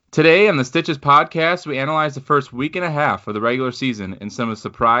Today on the Stitches podcast, we analyze the first week and a half of the regular season and some of the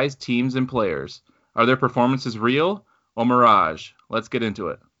surprise teams and players. Are their performances real or mirage? Let's get into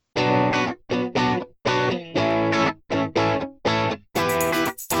it.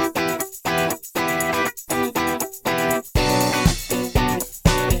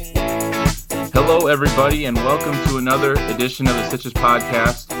 Hello, everybody, and welcome to another edition of the Stitches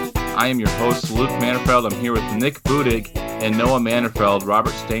podcast. I am your host, Luke Manderfeld. I'm here with Nick Budig and Noah Manderfeld.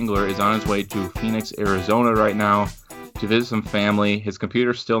 Robert Stangler is on his way to Phoenix, Arizona right now to visit some family. His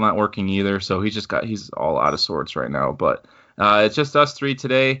computer's still not working either, so he's all out of sorts right now. But it's just us three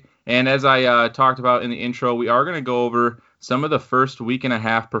today. And as I talked about in the intro, we are going to go over some of the first week and a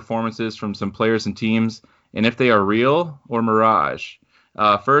half performances from some players and teams, and if they are real or mirage.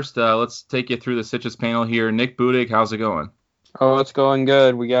 First, let's take you through the Stitches panel here. Nick Budig, how's it going? Oh, it's going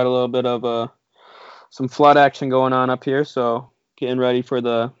good. We got a little bit of some flood action going on up here, so getting ready for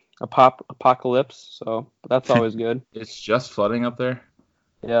the apocalypse. So that's always good. It's just flooding up there?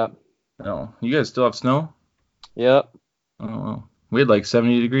 Yeah. Oh, you guys still have snow? Yep. Oh, well. We had like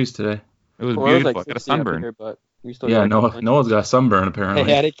 70 degrees today. It was beautiful. It was like I got a sunburn. here, but we still Noah's got a sunburn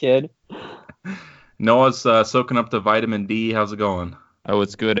apparently. I had a kid. Noah's soaking up the vitamin D. How's it going? Oh,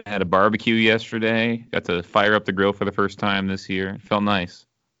 it's good. I had a barbecue yesterday. Got to fire up the grill for the first time this year. It felt nice.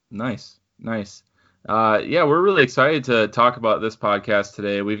 Nice. Yeah, we're really excited to talk about this podcast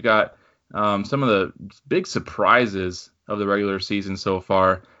today. We've got some of the big surprises of the regular season so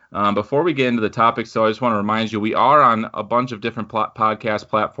far. Before we get into the topics, though, I just want to remind you, we are on a bunch of different podcast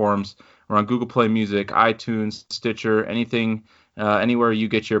platforms. We're on Google Play Music, iTunes, Stitcher, anything, anywhere you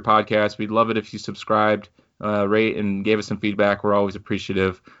get your podcast. We'd love it if you subscribed, rate, and gave us some feedback. We're always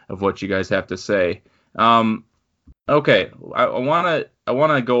appreciative of what you guys have to say. Okay, I want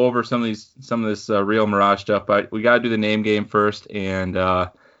to go over some of this real mirage stuff, but we got to do the name game first and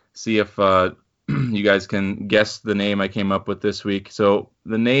see if you guys can guess the name I came up with this week. So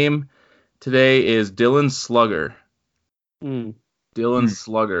the name today is Dylan Slugger. Dylan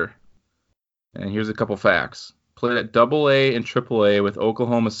Slugger. And here's a couple facts. Played at AA and AAA with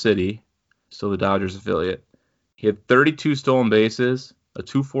Oklahoma City, still the Dodgers affiliate. He had 32 stolen bases, a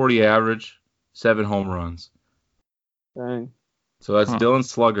 240 average, 7 home runs. Dang. So that's Dylan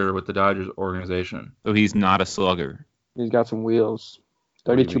Slugger with the Dodgers organization. So he's not a slugger. He's got some wheels.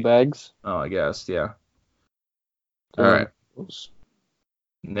 32 bags. Oh, I guess, yeah. All right.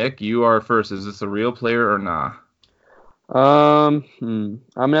 Nick, you are first. Is this a real player or nah? I'm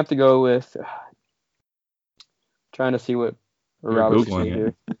gonna have to go with trying to see what Robert's saying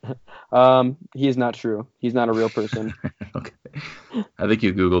here. He's not true. He's not a real person. Okay. I think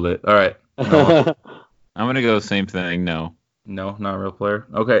you Googled it. All right. No. I'm gonna go same thing. No, not a real player.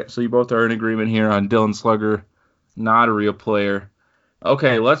 Okay, so you both are in agreement here on Dylan Slugger, not a real player.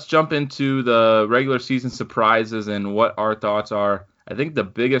 Okay, let's jump into the regular season surprises and what our thoughts are. I think the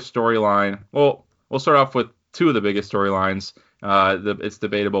biggest storyline, well, we'll start off with two of the biggest storylines. It's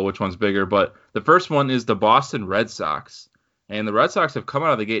debatable which one's bigger, but the first one is the Boston Red Sox. And the Red Sox have come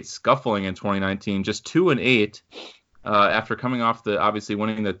out of the gate scuffling in 2019, just 2-8 after coming off obviously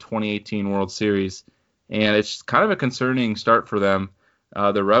winning the 2018 World Series. And it's kind of a concerning start for them.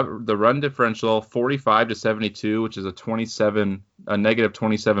 The run differential 45-72, which is a negative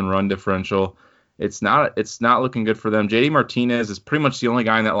 27 run differential. It's not looking good for them. JD Martinez is pretty much the only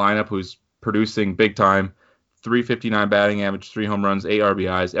guy in that lineup who's producing big time. 359 batting average, 3 home runs, 8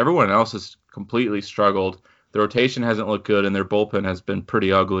 RBIs. Everyone else has completely struggled. The rotation hasn't looked good, and their bullpen has been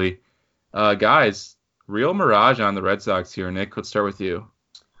pretty ugly. Guys, real mirage on the Red Sox here. Nick, let's start with you.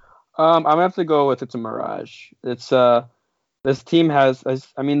 I'm gonna have to go with it's a mirage. It's this team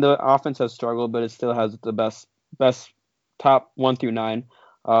the offense has struggled, but it still has the best top 1 through 9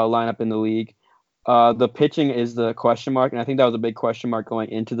 lineup in the league. The pitching is the question mark, and I think that was a big question mark going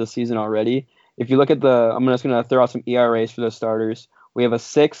into the season already. If you look at I'm just gonna throw out some ERAs for the starters. We have a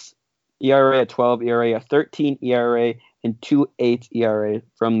 6 ERA, a 12 ERA, a 13 ERA, and 2.8 ERA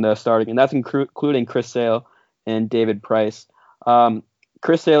from the starting, and that's including Chris Sale and David Price.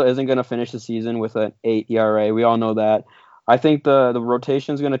 Chris Sale isn't going to finish the season with an 8 ERA. We all know that. I think the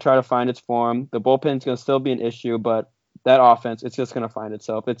rotation is going to try to find its form. The bullpen is going to still be an issue, but that offense, it's just going to find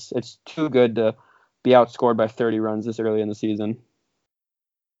itself. It's too good to be outscored by 30 runs this early in the season.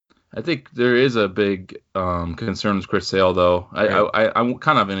 I think there is a big concern with Chris Sale, though. I'm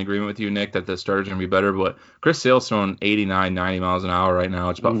kind of in agreement with you, Nick, that the starter's going to be better, but Chris Sale's throwing 89, 90 miles an hour right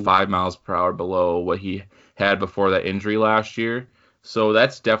now. It's about 5 miles per hour below what he had before that injury last year. So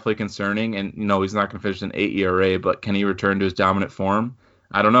that's definitely concerning. And, he's not going to finish an 8 ERA, but can he return to his dominant form?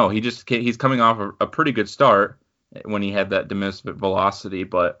 I don't know. He's coming off a pretty good start. when he had that diminished velocity,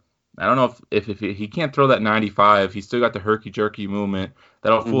 but I don't know if he can't throw that 95. He's still got the herky-jerky movement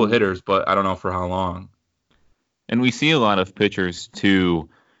that'll fool hitters, but I don't know for how long. And we see a lot of pitchers, too,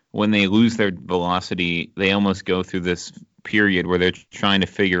 when they lose their velocity, they almost go through this period where they're trying to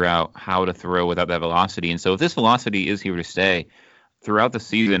figure out how to throw without that velocity. And so if this velocity is here to stay throughout the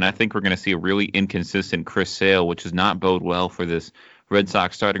season, I think we're going to see a really inconsistent Chris Sale, which does not bode well for this Red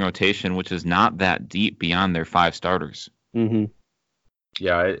Sox starting rotation, which is not that deep beyond their 5 starters. Mm-hmm.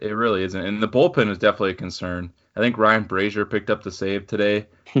 Yeah, it really isn't. And the bullpen is definitely a concern. I think Ryan Brazier picked up the save today.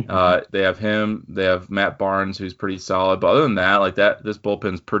 They have him. They have Matt Barnes, who's pretty solid. But other than that, this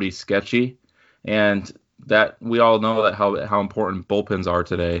bullpen's pretty sketchy. And that we all know that how important bullpens are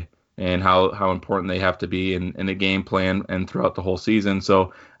today and how important they have to be in a game plan and throughout the whole season.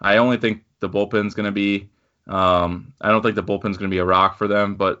 So I only think the bullpen's going to be I don't think the bullpen's going to be a rock for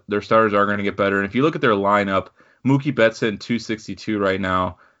them, but their starters are going to get better. And if you look at their lineup, Mookie Betts hitting 262 right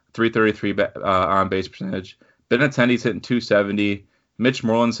now, 333 on base percentage. Benintendi's hitting 270. Mitch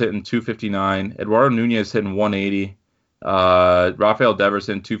Moreland's hitting 259. Eduardo Nunez hitting 180. Rafael Devers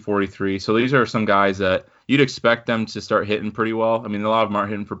hitting 243. So these are some guys that you'd expect them to start hitting pretty well. I mean, a lot of them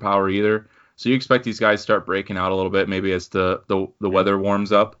aren't hitting for power either. So you expect these guys to start breaking out a little bit, maybe as the weather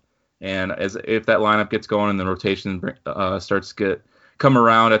warms up. And if that lineup gets going and the rotation starts to come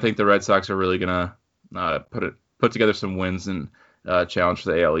around, I think the Red Sox are really going to put together some wins and challenge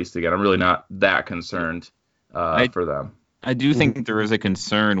for the AL East again. I'm really not that concerned for them. I do think there is a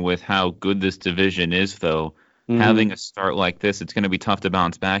concern with how good this division is, though. Having a start like this, it's going to be tough to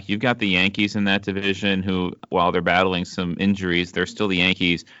bounce back. You've got the Yankees in that division who, while they're battling some injuries, they're still the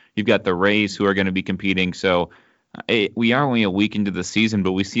Yankees. You've got the Rays who are going to be competing. So we are only a week into the season,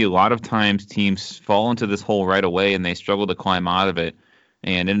 but we see a lot of times teams fall into this hole right away and they struggle to climb out of it.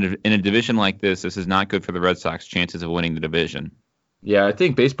 And in a division like this is not good for the Red Sox chances of winning the division. Yeah, I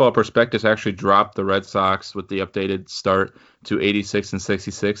think Baseball Prospectus actually dropped the Red Sox with the updated start to 86 and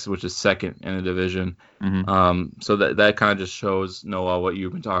 66, which is second in the division. So that kind of just shows, Noah, what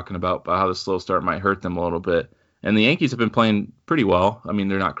you've been talking about how the slow start might hurt them a little bit. And the Yankees have been playing pretty well. I mean,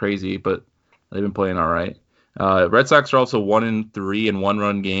 they're not crazy, but they've been playing all right. Red Sox are also 1-3 in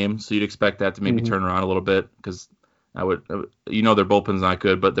one-run games, so you'd expect that to maybe turn around a little bit because their bullpen's not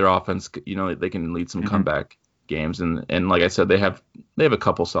good, but their offense, they can lead some comeback games, and like I said, they have a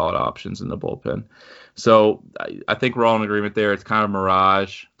couple solid options in the bullpen. So I think we're all in agreement there. It's kind of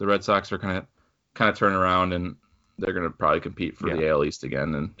Mirage. The Red Sox are kind of turning around, and they're going to probably compete for the AL East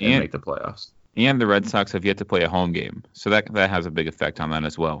again and make the playoffs. And the Red Sox have yet to play a home game, so that has a big effect on that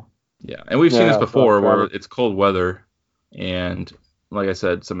as well. Yeah, and we've seen this before where it's cold weather, and like I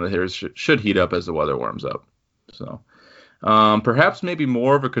said, some of the hitters should heat up as the weather warms up. So perhaps maybe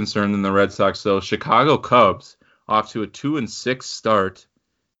more of a concern than the Red Sox, though. Chicago Cubs off to a 2-6 start.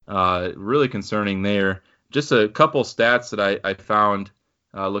 Really concerning there. Just a couple stats that I found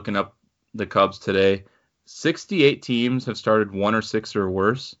looking up the Cubs today. 68 teams have started 1-6 or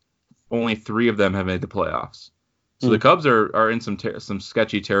worse. Only 3 of them have made the playoffs. So the Cubs are in some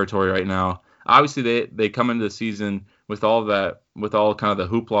sketchy territory right now. Obviously, they come into the season with all kind of the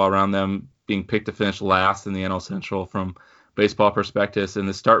hoopla around them being picked to finish last in the NL Central from Baseball Prospectus, and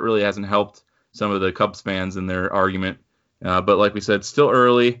the start really hasn't helped some of the Cubs fans in their argument. But like we said, still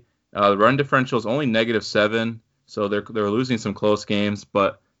early. The run differential is only -7, so they're losing some close games.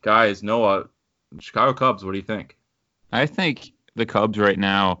 But guys, Noah, Chicago Cubs, what do you think? I think the Cubs right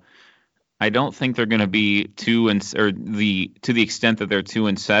now, I don't think they're going to be to the extent that they're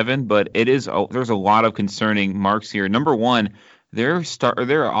 2-7, but there's a lot of concerning marks here. Number one, their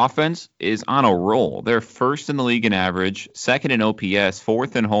offense is on a roll. They're first in the league in average, second in OPS,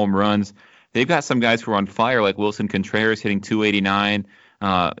 fourth in home runs. They've got some guys who are on fire, like Wilson Contreras hitting 289.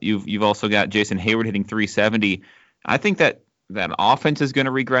 You've also got Jason Hayward hitting 370. I think that offense is going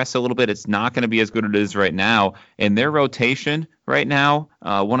to regress a little bit. It's not going to be as good as it is right now. And their rotation right now,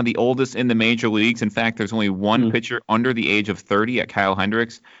 one of the oldest in the major leagues. In fact, there's only one pitcher under the age of 30 at Kyle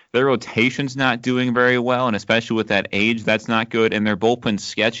Hendricks. Their rotation's not doing very well, and especially with that age, that's not good. And their bullpen's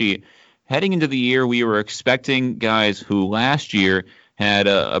sketchy. Heading into the year, we were expecting guys who last year had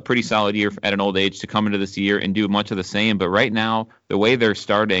a pretty solid year at an old age to come into this year and do much of the same. But right now, the way they're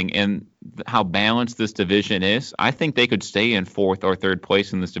starting and how balanced this division is, I think they could stay in 4th or 3rd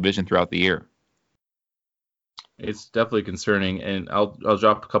place in this division throughout the year. It's definitely concerning, and I'll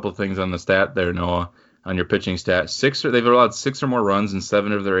drop a couple of things on the stat there, Noah, on your pitching stat. They've allowed 6 or more runs in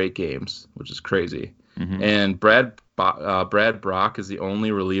 7 of their 8 games, which is crazy. And Brad Brock is the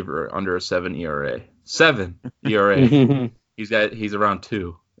only reliever under a 7 ERA. 7 ERA. He's around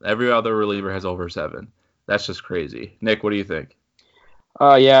 2. Every other reliever has over 7. that's just crazy. Nick, what do you think?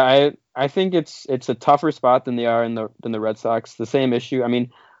 Yeah, I think it's a tougher spot than they are in the Red Sox. The same issue. I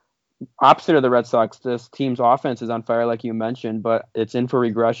mean, opposite of the Red Sox, this team's offense is on fire, like you mentioned, but it's in for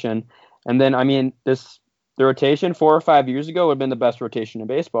regression. And then, I mean, the rotation 4 or 5 years ago would have been the best rotation in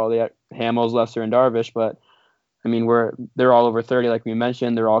baseball. They had Hamels, Lester, and Darvish, but I mean, they're all over 30, like we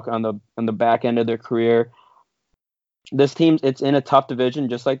mentioned. They're all on the back end of their career. This team, it's in a tough division,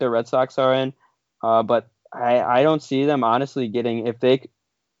 just like the Red Sox are in. But I don't see them honestly getting, if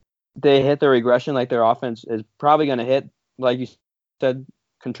they hit the regression, like their offense is probably going to hit, like you said,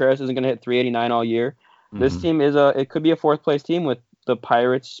 Contreras isn't going to hit 389 all year. This team it could be a fourth place team, with the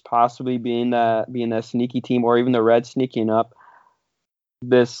Pirates possibly being that sneaky team, or even the Reds sneaking up.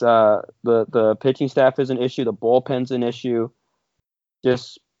 This the pitching staff is an issue. The bullpen's an issue.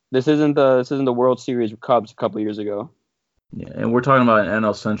 This isn't the World Series Cubs a couple of years ago. Yeah, and we're talking about an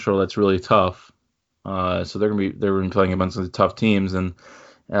NL Central that's really tough. So they're gonna be playing against some tough teams, and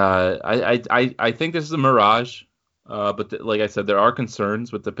I think this is a mirage. But like I said, there are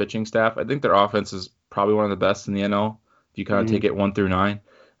concerns with the pitching staff. I think their offense is probably one of the best in the NL if you kind of take it 1 through 9.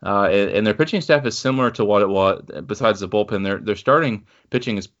 And their pitching staff is similar to what it was. Besides the bullpen, their starting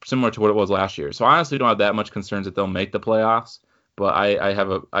pitching is similar to what it was last year. So I honestly don't have that much concerns that they'll make the playoffs. But I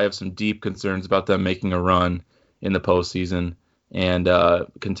have some deep concerns about them making a run in the postseason and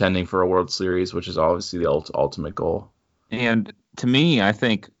contending for a World Series, which is obviously the ultimate goal. And to me, I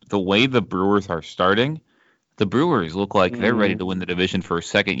think the way the Brewers are starting, the Brewers look like they're ready to win the division for a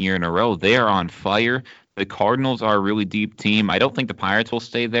second year in a row. They are on fire. The Cardinals are a really deep team. I don't think the Pirates will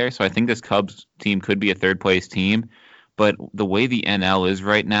stay there, so I think this Cubs team could be a third-place team. But the way the NL is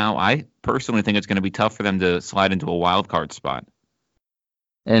right now, I personally think it's going to be tough for them to slide into a wild card spot.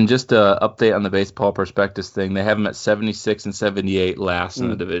 And just an update on the baseball prospectus thing, they have them at 76 and 78 last in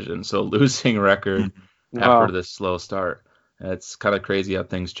the division. So losing record after this slow start. It's kind of crazy how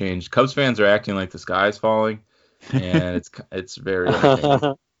things change. Cubs fans are acting like the sky is falling, and it's very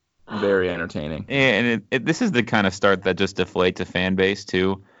entertaining. Very entertaining. And this is the kind of start that just deflates a fan base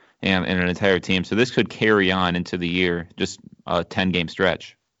too, and an entire team. So this could carry on into the year, just a 10-game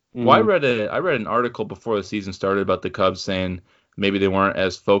stretch. Well, I read an article before the season started about the Cubs saying maybe they weren't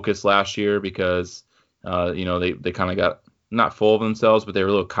as focused last year because they kind of got not full of themselves, but they were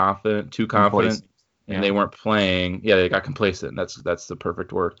a little too confident, and they weren't playing. Yeah, they got complacent. That's the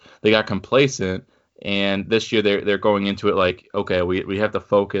perfect word. They got complacent. And this year they're going into it like, okay, we have to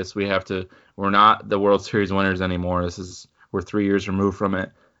focus. We're not the World Series winners anymore. We're 3 years removed from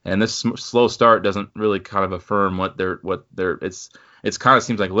it. And this slow start doesn't really kind of affirm it's kind of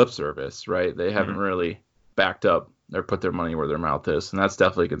seems like lip service, right? They haven't really backed up or put their money where their mouth is, and that's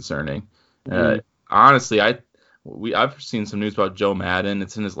definitely concerning. Honestly, I've seen some news about Joe Madden.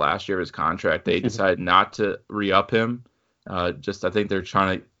 It's in his last year of his contract. They decided not to re-up him. I think they're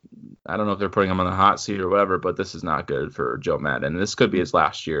trying to. I don't know if they're putting him on the hot seat or whatever, but this is not good for Joe Madden. This could be his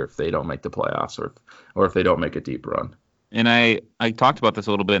last year if they don't make the playoffs or if they don't make a deep run. And I talked about this a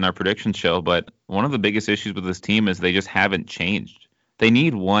little bit in our prediction show, but one of the biggest issues with this team is they just haven't changed. They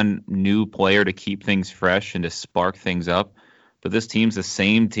need one new player to keep things fresh and to spark things up. But this team's the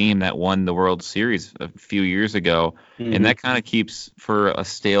same team that won the World Series a few years ago. And that kind of keeps for a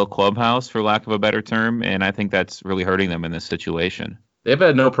stale clubhouse, for lack of a better term. And I think that's really hurting them in this situation. They've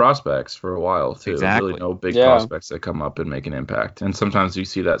had no prospects for a while, too. Exactly. Really no big prospects that come up and make an impact. And sometimes you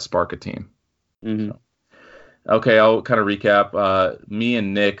see that spark a team. So. Okay, I'll kind of recap. Me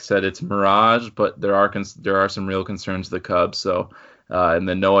and Nick said it's Mirage, but there are some real concerns to the Cubs. So, and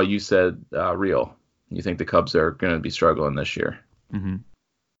then Noah, you said real. You think the Cubs are going to be struggling this year. All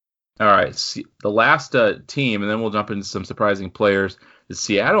right, the last team, and then we'll jump into some surprising players, the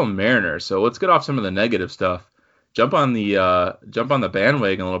Seattle Mariners. So let's get off some of the negative stuff. Jump on the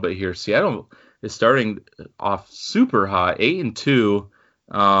bandwagon a little bit here. Seattle is starting off super hot, 8-2,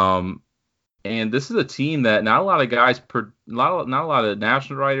 and this is a team that not a lot of guys, not a lot of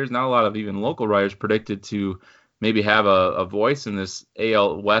national writers, not a lot of even local writers predicted to maybe have a voice in this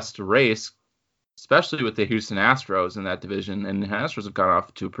AL West race, especially with the Houston Astros in that division. And the Astros have gotten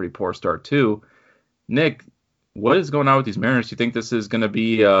off to a pretty poor start too. Nick, what is going on with these Mariners? Do you think this is going to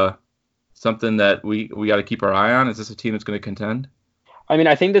be something that we got to keep our eye on? Is this a team that's going to contend? I mean,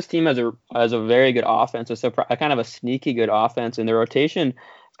 I think this team has a very good offense, a kind of a sneaky good offense, and their rotation is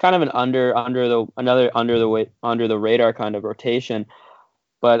kind of an under the radar kind of rotation.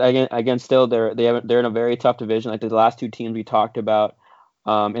 But again, still they're in a very tough division, like the last two teams we talked about.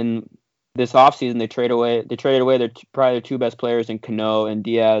 In this offseason, they traded away probably their two best players in Cano and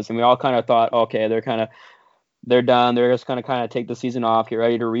Diaz, and we all kind of thought, okay, they're done. They're just going to kind of take the season off, get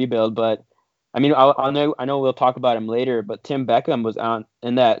ready to rebuild, but I mean, I know we'll talk about him later, but Tim Beckham was on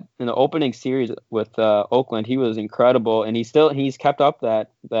in the opening series with Oakland. He was incredible, and he's kept up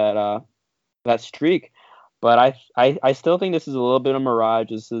that streak. But I still think this is a little bit of Mirage.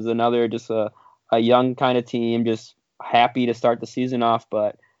 This is another just a young kind of team, just happy to start the season off.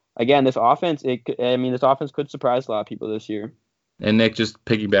 But again, this offense could surprise a lot of people this year. And Nick, just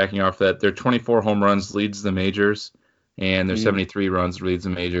piggybacking off that, their 24 home runs leads the majors, and their 73 runs leads the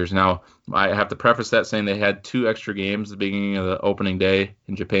majors. Now, I have to preface that saying they had 2 extra games at the beginning of the opening day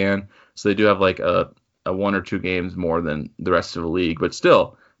in Japan, so they do have like a 1 or 2 games more than the rest of the league, but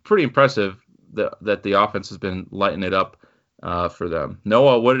still pretty impressive that the offense has been lighting it up for them.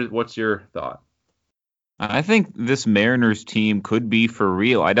 Noah, what's your thought? I think this Mariners team could be for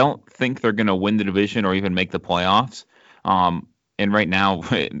real. I don't think they're going to win the division or even make the playoffs. And right now,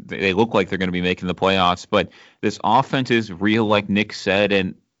 they look like they're going to be making the playoffs. But this offense is real, like Nick said,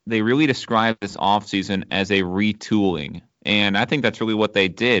 and they really describe this offseason as a retooling. And I think that's really what they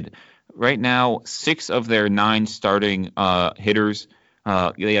did. Right now, 6 of their 9 starting hitters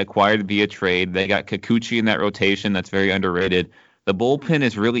they acquired via trade. They got Kikuchi in that rotation. That's very underrated. The bullpen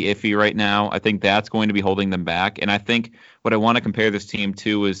is really iffy right now. I think that's going to be holding them back. And I think what I want to compare this team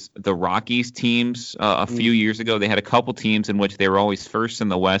to is the Rockies teams a few years ago. They had a couple teams in which they were always first in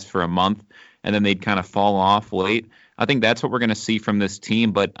the West for a month, and then they'd kind of fall off late. I think that's what we're going to see from this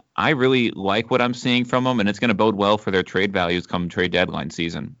team, but I really like what I'm seeing from them, and it's going to bode well for their trade values come trade deadline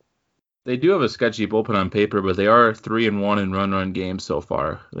season. They do have a sketchy bullpen on paper, but they are 3-1 in run games so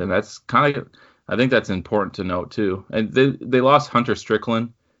far, and that's kind of, I think that's important to note too. And they lost Hunter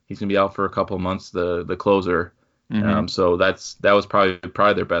Strickland. He's gonna be out for a couple of months, the closer. So that was probably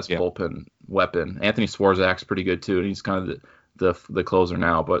their best bullpen weapon. Anthony Swarzak's pretty good too, and he's kind of the closer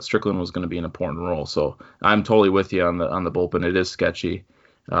now. But Strickland was going to be an important role. So I'm totally with you on the bullpen. It is sketchy,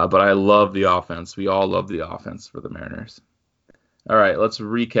 but I love the offense. We all love the offense for the Mariners. All right, let's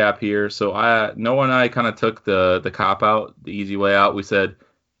recap here. So Noah and I kind of took the cop out, the easy way out. We said,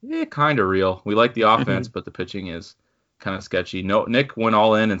 kind of real. We like the offense, but the pitching is kind of sketchy. No, Nick went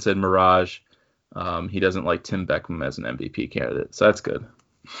all in and said Mirage. He doesn't like Tim Beckham as an MVP candidate, so that's good.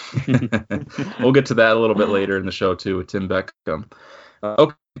 We'll get to that a little bit later in the show too with Tim Beckham.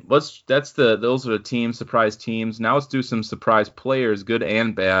 Okay, those are the teams, surprise teams. Now let's do some surprise players, good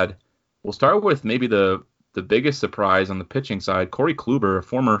and bad. We'll start with maybe the biggest surprise on the pitching side, Corey Kluber, a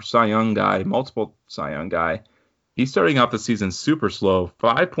former Cy Young guy, multiple Cy Young guy. He's starting off the season super slow,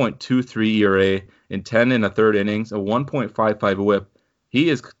 5.23 ERA in 10 1/3 innings, a 1.55 whip. He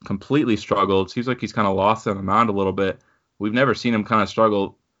has completely struggled. Seems like he's kind of lost on the mound a little bit. We've never seen him kind of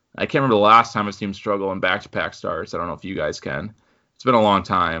struggle. I can't remember the last time I've seen him struggle in back-to-back starts. I don't know if you guys can. It's been a long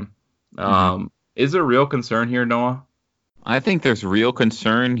time. Is there real concern here, Noah? I think there's real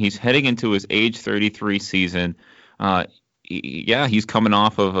concern. He's heading into his age 33 season. He's coming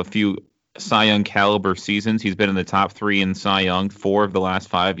off of a few Cy Young caliber seasons. He's been in the top 3 in Cy Young 4 of the last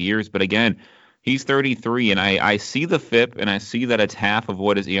 5 years. But again, he's 33, and I see the FIP, and I see that it's half of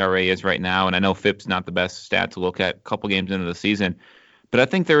what his ERA is right now. And I know FIP's not the best stat to look at a couple games into the season. But I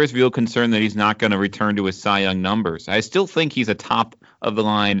think there is real concern that he's not going to return to his Cy Young numbers. I still think he's a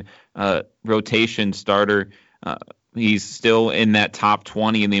top-of-the-line rotation starter. He's still in that top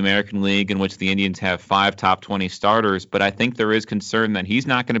 20 in the American League, in which the Indians have 5 top 20 starters. But I think there is concern that he's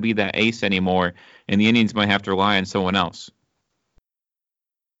not going to be that ace anymore, and the Indians might have to rely on someone else.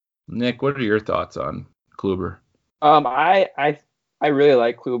 Nick, what are your thoughts on Kluber? I really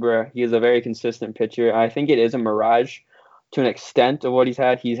like Kluber. He is a very consistent pitcher. I think it is a mirage to an extent of what he's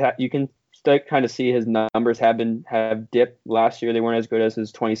had. You can kind of see his numbers have dipped last year. They weren't as good as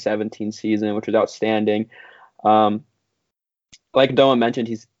his 2017 season, which was outstanding. Like Noah mentioned,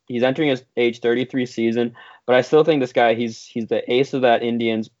 he's entering his age 33 season, but I still think this guy, he's the ace of that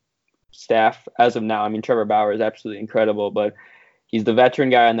Indians staff as of now. I mean, Trevor Bauer is absolutely incredible, but he's the veteran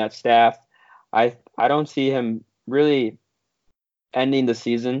guy on that staff. I don't see him really ending the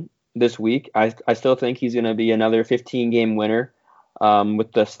season this week. I still think he's going to be another 15-game winner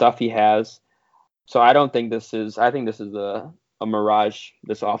with the stuff he has. So I think this is a mirage,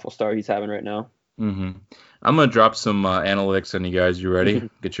 this awful start he's having right now. Mm-hmm. I'm gonna drop some analytics on you guys. You ready?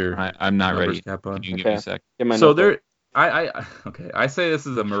 Get your. I'm not ready. Cap on. You can give me a sec. So there, I say this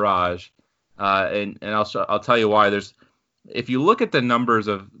is a mirage, and I'll tell you why. If you look at the numbers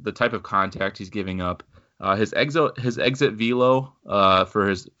of the type of contact he's giving up, his exit velo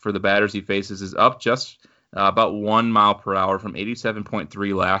for the batters he faces is up just about 1 mile per hour from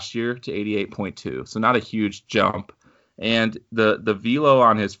 87.3 last year to 88.2. So not a huge jump. And the velo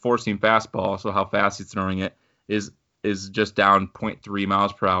on his four-seam fastball, so how fast he's throwing it, is is just down 0.3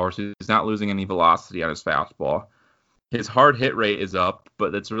 miles per hour, so he's not losing any velocity on his fastball. His hard hit rate is up,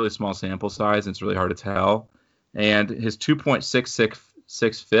 but it's a really small sample size, and it's really hard to tell. And his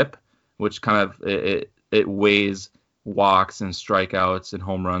 2.66 FIP, which kind of it weighs walks and strikeouts and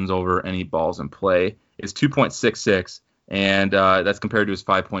home runs over any balls in play, is 2.66, and that's compared to his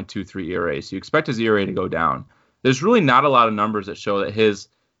 5.23 ERA. So you expect his ERA to go down. There's really not a lot of numbers that show that his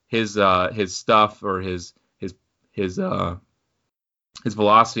stuff or his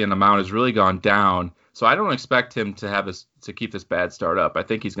velocity and amount has really gone down. So I don't expect him to keep this bad start up. I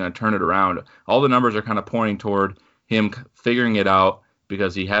think he's going to turn it around. All the numbers are kind of pointing toward him figuring it out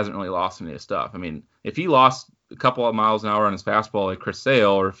because he hasn't really lost any of his stuff. I mean, if he lost a couple of miles an hour on his fastball like Chris Sale,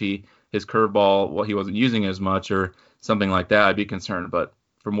 or if his curveball, he wasn't using as much or something like that, I'd be concerned. But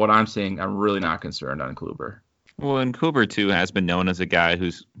from what I'm seeing, I'm really not concerned on Kluber. Well, and Kluber too has been known as a guy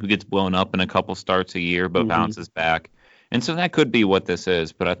who gets blown up in a couple starts a year but bounces back. And so that could be what this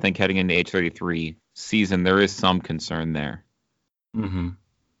is, but I think heading into age 33 season, there is some concern there.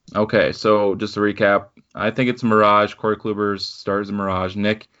 Okay, so just to recap, I think it's Mirage. Corey Kluber's start is a Mirage.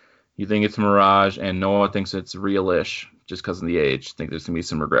 Nick, you think it's Mirage, and Noah thinks it's real-ish just because of the age. I think there's gonna be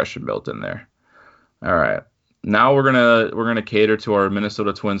some regression built in there. All right, now we're gonna cater to our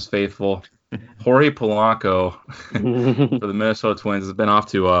Minnesota Twins faithful. Jorge Polanco for the Minnesota Twins has been off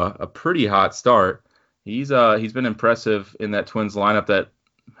to a pretty hot start. He's been impressive in that Twins lineup that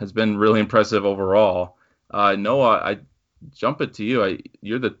has been really impressive overall. Noah, I jump it to you.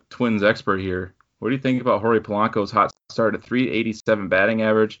 You're the Twins expert here. What do you think about Jorge Polanco's hot start at 387 batting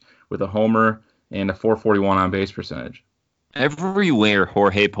average with a homer and a 441 on base percentage? Everywhere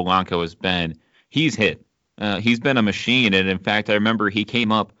Jorge Polanco has been, he's hit. He's been a machine, and in fact, I remember he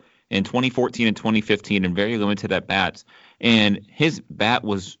came up in 2014 and 2015 in very limited at bats. And his bat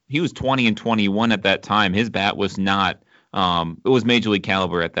he was 20 and 21 at that time. His bat was not, it was major league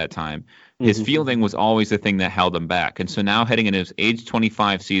caliber at that time. His fielding was always the thing that held him back. And so now heading into his age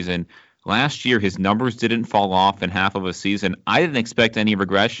 25 season, last year his numbers didn't fall off in half of a season. I didn't expect any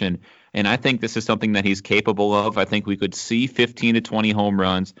regression. And I think this is something that he's capable of. I think we could see 15 to 20 home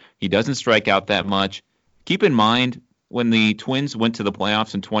runs. He doesn't strike out that much. Keep in mind, when the Twins went to the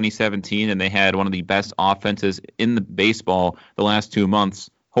playoffs in 2017 and they had one of the best offenses in the baseball the last 2 months,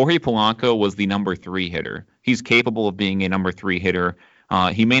 Jorge Polanco was the number 3 hitter. He's capable of being a number 3 hitter.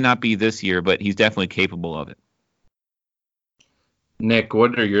 He may not be this year, but he's definitely capable of it. Nick,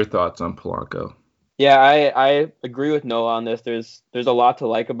 what are your thoughts on Polanco? Yeah, I agree with Noah on this. There's a lot to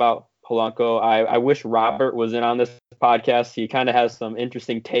like about Polanco. I wish Robert was in on this podcast. He kind of has some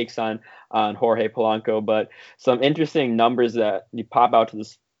interesting takes on Jorge Polanco, but some interesting numbers that you pop out to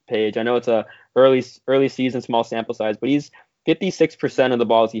this page. I know it's a early season, small sample size, but he's 56% of the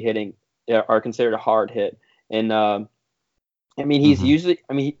balls he's hitting are considered a hard hit. And I mean, he's usually,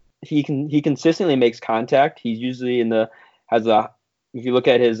 I mean, he consistently makes contact. He's usually if you look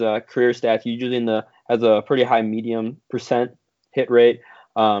at his career stats, he's usually has a pretty high medium percent hit rate.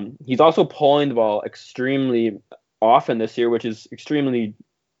 He's also pulling the ball extremely often this year, which is extremely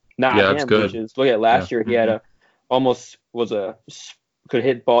not him. Which is, look at last year, he had could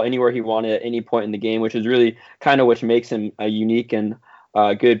hit ball anywhere he wanted at any point in the game, which is really kind of what makes him a unique and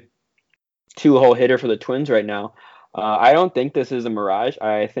good 2-hole hitter for the Twins right now. I don't think this is a mirage.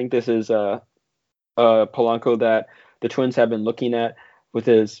 I think this is a Polanco that the Twins have been looking at. With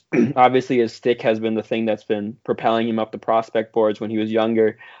his, obviously his stick has been the thing that's been propelling him up the prospect boards when he was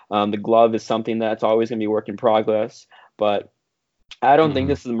younger. The glove is something that's always going to be work in progress, but I don't think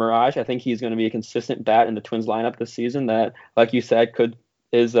this is a mirage. I think he's going to be a consistent bat in the Twins lineup this season that, like you said,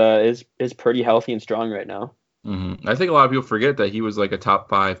 is pretty healthy and strong right now. I think a lot of people forget that he was like a top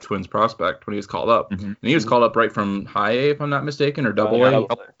 5 Twins prospect when he was called up. And he was called up right from high A, if I'm not mistaken, or double A. A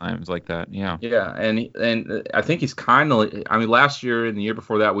couple times like that, yeah. Yeah, and I think he's kind of, I mean, last year and the year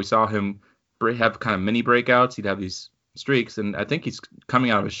before that, we saw him have kind of mini breakouts. He'd have these streaks, and I think he's coming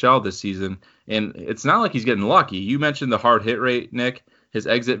out of his shell this season. And it's not like he's getting lucky. You mentioned the hard hit rate, Nick. His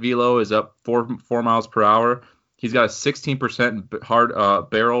exit velo is up 4 miles per hour. He's got a 16% hard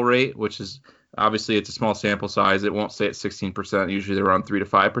barrel rate, which is, obviously, it's a small sample size. It won't stay at 16%. Usually they're around 3 to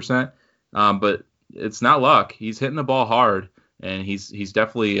 5%. But it's not luck. He's hitting the ball hard, and he's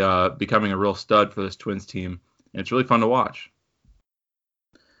definitely becoming a real stud for this Twins team. And it's really fun to watch.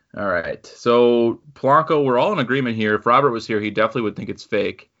 All right. So, Polanco, we're all in agreement here. If Robert was here, he definitely would think it's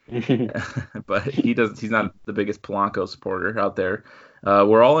fake. But he's not the biggest Polanco supporter out there.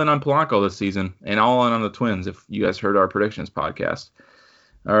 We're all in on Polanco this season, and all in on the Twins, if you guys heard our predictions podcast.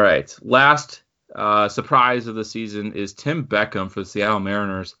 All right. Last surprise of the season is Tim Beckham for the Seattle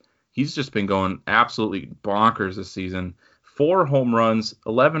Mariners. he's just been going absolutely bonkers this season. 4 home runs,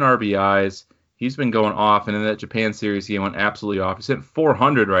 11 RBIs. He's been going off, and in that Japan series, he went absolutely off. He's hitting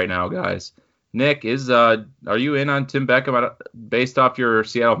 400 right now, guys. Nick, are you in on Tim Beckham? Based off your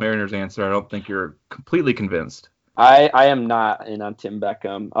Seattle Mariners answer, I don't think you're completely convinced. I am not in on Tim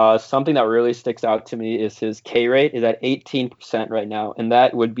Beckham. Something that really sticks out to me is his K rate is at 18% right now, and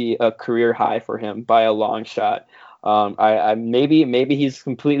that would be a career high for him by a long shot. Maybe he's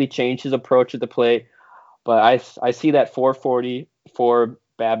completely changed his approach at the plate, but I see that 440 for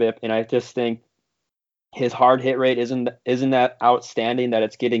BABIP, and I just think his hard hit rate isn't that outstanding that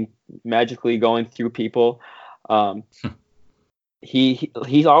it's getting magically going through people.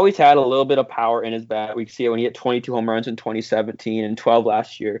 He's always had a little bit of power in his bat. We see it when he hit 22 home runs in 2017 and 12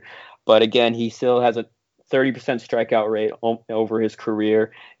 last year. But again, he still has a 30% strikeout rate over his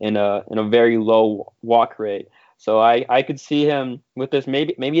career and a very low walk rate. So I could see him with this.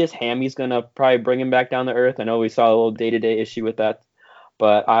 Maybe his hammy's gonna probably bring him back down to earth. I know we saw a little day-to-day issue with that,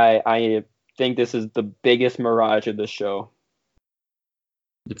 but I think this is the biggest mirage of the show.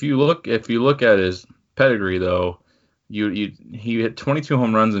 If you look at his pedigree, though, he hit 22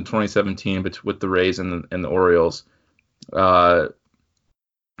 home runs in 2017 with the Rays and the Orioles.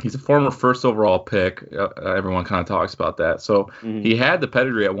 He's a former first overall pick. Everyone kind of talks about that. So He had the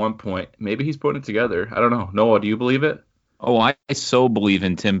pedigree at one point. Maybe he's putting it together. I don't know. Noah, do you believe it? Oh, I so believe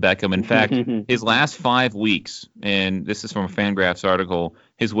in Tim Beckham. In fact, his last 5 weeks, and this is from a Fangraphs article,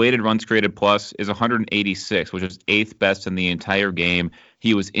 his weighted runs created plus is 186, which is 8th best in the entire game.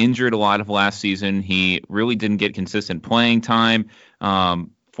 He was injured a lot of last season. He really didn't get consistent playing time.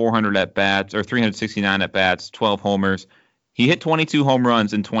 400 at bats or 369 at bats, 12 homers. He hit 22 home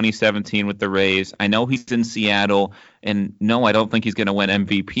runs in 2017 with the Rays. I know he's in Seattle, and no, I don't think he's going to win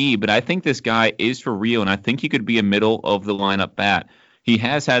MVP, but I think this guy is for real, and I think he could be a middle-of-the-lineup bat. He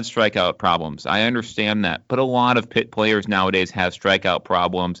has had strikeout problems. I understand that, but a lot of players nowadays have strikeout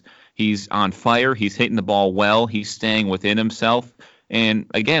problems. He's on fire. He's hitting the ball well. He's staying within himself. And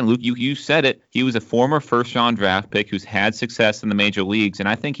again, Luke, you said it. He was a former first-round draft pick who's had success in the major leagues, and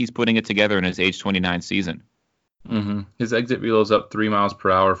I think he's putting it together in his age 29 season. His exit velo is up 3 miles per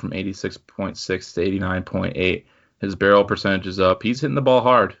hour from 86.6 to 89.8. His barrel percentage is up. He's hitting the ball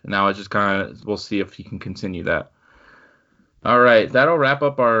hard. Now it's just we'll see if he can continue that. All right, that'll wrap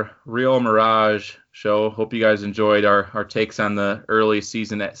up our Real Mirage show. Hope you guys enjoyed our takes on the early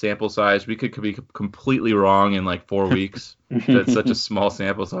season sample size. We could be completely wrong in like 4 weeks. That's such a small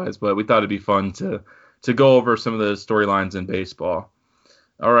sample size, but we thought it'd be fun to go over some of the storylines in baseball.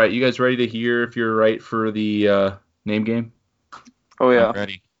 All right, you guys ready to hear if you're right for the name game? Oh, yeah. I'm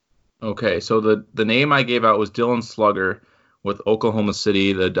ready. Okay, so the name I gave out was Dylan Slugger with Oklahoma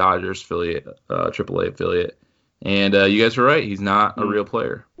City, the Dodgers affiliate, AAA affiliate. And you guys were right. He's not a real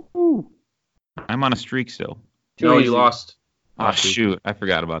player. I'm on a streak still. No, you lost. Oh, shoot. I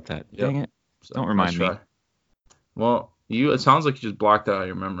forgot about that. Yep. Dang it. So, don't remind me. Well, it sounds like you just blocked that out of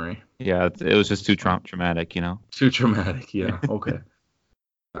your memory. Yeah, it was just too traumatic, you know? Too traumatic, yeah. Okay.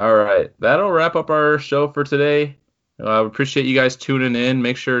 All right. That'll wrap up our show for today. We appreciate you guys tuning in.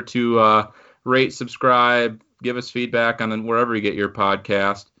 Make sure to rate, subscribe, give us feedback on wherever you get your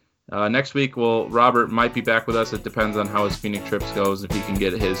podcast. Next week, Robert might be back with us. It depends on how his Phoenix trips goes, if he can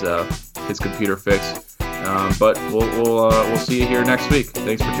get his computer fixed. But we'll see you here next week.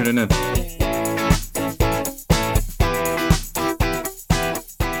 Thanks for tuning in.